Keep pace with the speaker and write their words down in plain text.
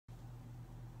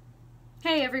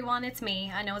Hey everyone, it's me.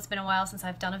 I know it's been a while since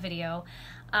I've done a video.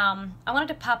 I wanted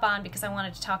to pop on because I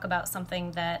wanted to talk about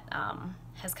something that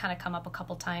has kind of come up a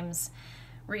couple times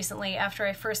recently after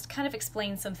I first kind of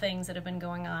explained some things that have been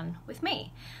going on with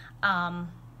me.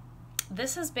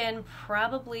 This has been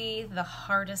probably the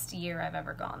hardest year I've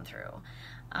ever gone through.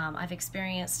 I've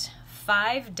experienced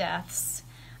 5 deaths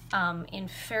in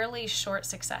fairly short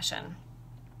succession,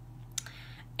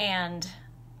 and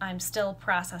I'm still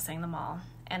processing them all.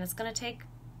 And it's going to take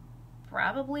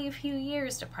probably a few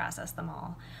years to process them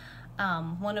all.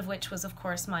 One of which was, of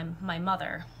course, my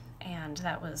mother, and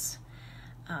that was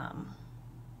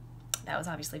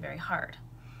obviously very hard.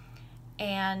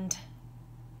 And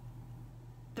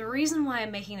the reason why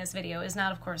I'm making this video is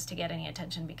not, of course, to get any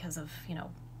attention because of,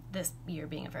 this year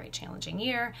being a very challenging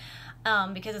year,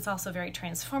 because it's also a very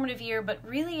transformative year, but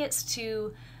really it's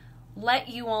to let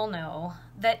you all know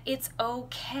that it's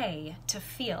okay to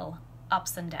feel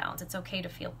ups and downs. It's okay to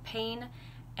feel pain,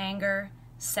 anger,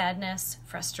 sadness,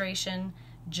 frustration,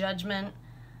 judgment,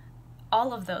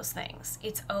 all of those things.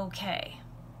 It's okay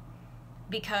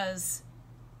because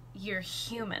you're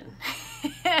human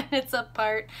and it's a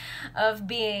part of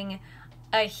being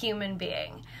a human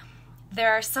being.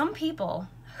 There are some people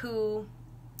who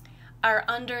are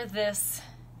under this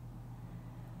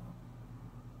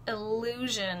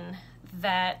illusion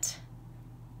that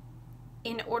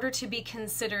in order to be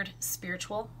considered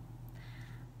spiritual,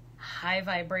 high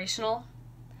vibrational,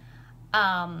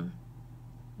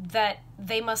 that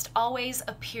they must always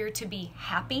appear to be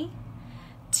happy,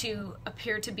 to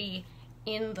appear to be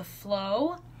in the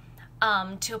flow,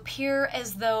 to appear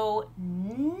as though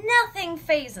nothing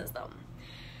phases them.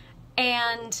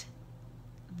 And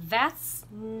that's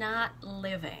not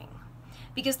living.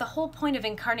 Because the whole point of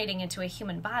incarnating into a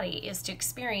human body is to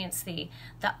experience the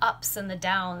ups and the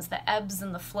downs, the ebbs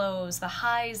and the flows, the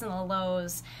highs and the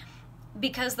lows,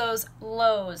 because those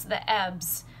lows, the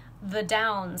ebbs, the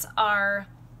downs are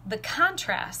the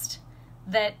contrast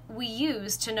that we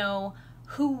use to know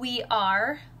who we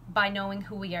are by knowing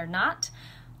who we are not,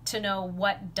 to know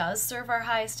what does serve our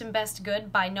highest and best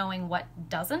good by knowing what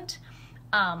doesn't.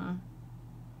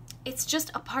 It's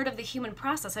just a part of the human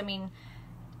process. I mean,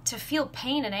 to feel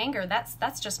pain and anger,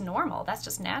 that's just normal, that's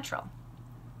just natural.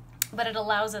 But it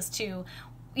allows us to,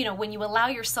 when you allow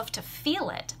yourself to feel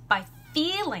it, by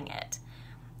feeling it,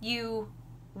 you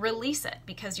release it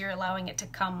because you're allowing it to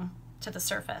come to the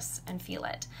surface and feel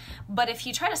it. But if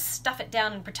you try to stuff it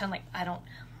down and pretend like, I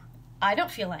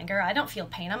don't feel anger, I don't feel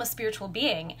pain, I'm a spiritual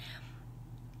being.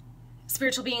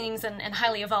 Spiritual beings and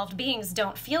highly evolved beings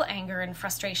don't feel anger and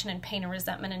frustration and pain and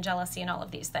resentment and jealousy and all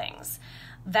of these things.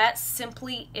 That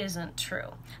simply isn't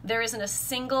true. There isn't a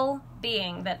single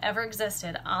being that ever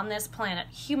existed on this planet,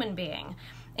 human being,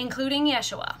 including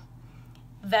Yeshua,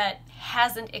 that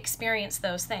hasn't experienced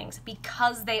those things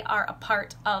because they are a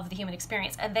part of the human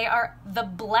experience and they are the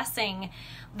blessing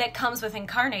that comes with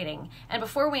incarnating. And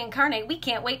before we incarnate, we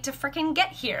can't wait to frickin'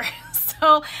 get here.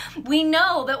 So we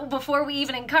know that before we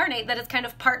even incarnate that it's kind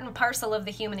of part and parcel of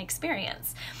the human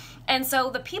experience. And so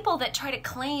the people that try to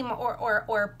claim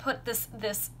or put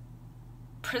this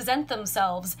present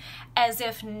themselves as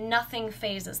if nothing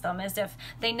phases them, as if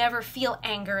they never feel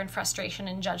anger and frustration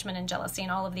and judgment and jealousy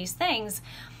and all of these things,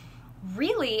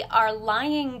 really are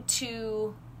lying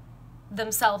to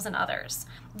themselves and others.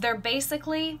 They're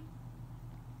basically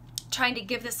trying to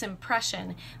give this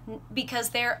impression because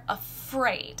they're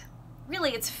afraid.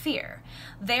 Really, it's fear.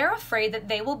 They're afraid that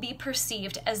they will be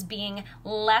perceived as being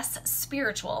less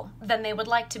spiritual than they would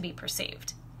like to be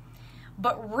perceived.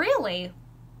 But really,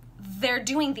 they're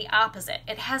doing the opposite.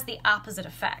 It has the opposite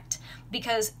effect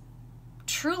because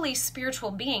truly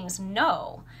spiritual beings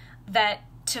know that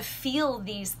to feel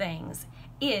these things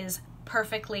is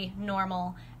perfectly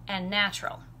normal and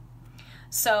natural.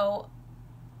 So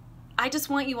I just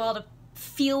want you all to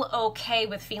feel okay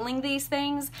with feeling these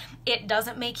things. It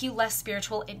doesn't make you less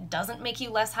spiritual. It doesn't make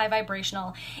you less high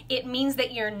vibrational. It means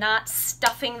that you're not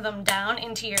stuffing them down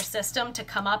into your system to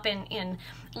come up in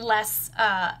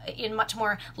much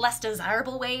more less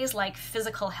desirable ways like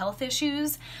physical health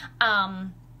issues.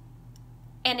 And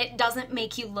it doesn't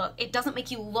make you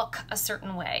look a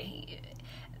certain way.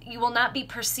 You will not be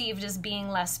perceived as being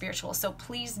less spiritual. So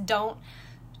please don't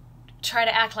try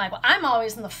to act like, well, I'm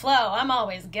always in the flow, I'm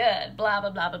always good, blah, blah,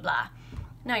 blah, blah, blah.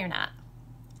 No, you're not.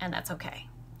 And that's okay.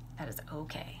 That is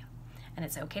okay. And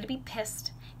it's okay to be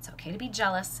pissed. It's okay to be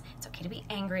jealous. It's okay to be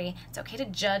angry. It's okay to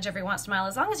judge every once in a while,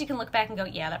 as long as you can look back and go,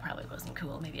 yeah, that probably wasn't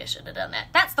cool. Maybe I shouldn't have done that.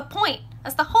 That's the point.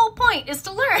 That's the whole point, is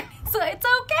to learn. So it's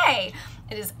okay.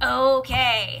 It is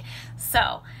okay.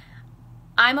 So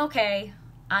I'm okay.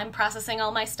 I'm processing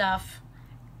all my stuff.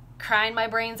 crying my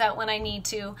brains out when I need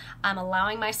to. I'm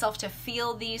allowing myself to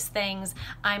feel these things.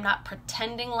 I'm not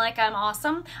pretending like I'm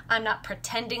awesome. I'm not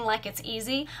pretending like it's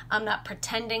easy. I'm not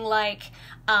pretending like,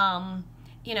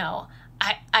 you know,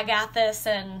 I got this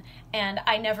and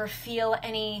I never feel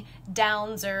any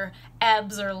downs or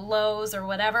ebbs or lows or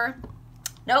whatever.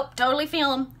 Nope, totally feel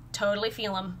them. Totally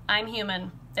feel them. I'm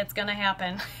human. It's gonna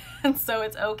happen. And so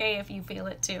it's okay if you feel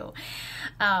it too.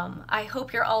 I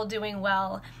hope you're all doing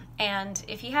well. And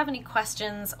if you have any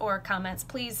questions or comments,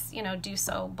 please, do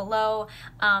so below.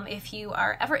 If you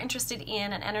are ever interested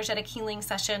in an energetic healing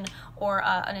session or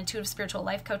an intuitive spiritual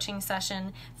life coaching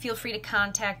session, feel free to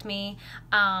contact me.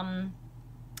 I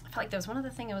feel like there was one other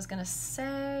thing I was going to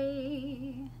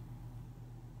say.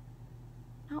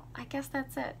 No, I guess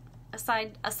that's it.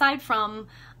 Aside from,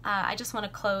 I just want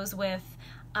to close with,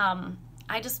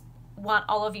 I just want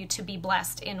all of you to be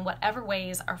blessed in whatever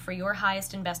ways are for your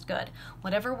highest and best good,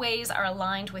 whatever ways are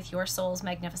aligned with your soul's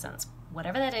magnificence.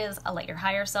 Whatever that is, I'll let your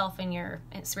higher self and your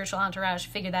spiritual entourage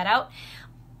figure that out.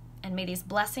 And may these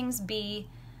blessings be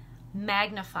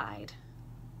magnified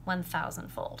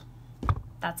 1,000-fold.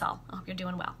 That's all. I hope you're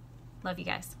doing well. Love you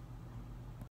guys.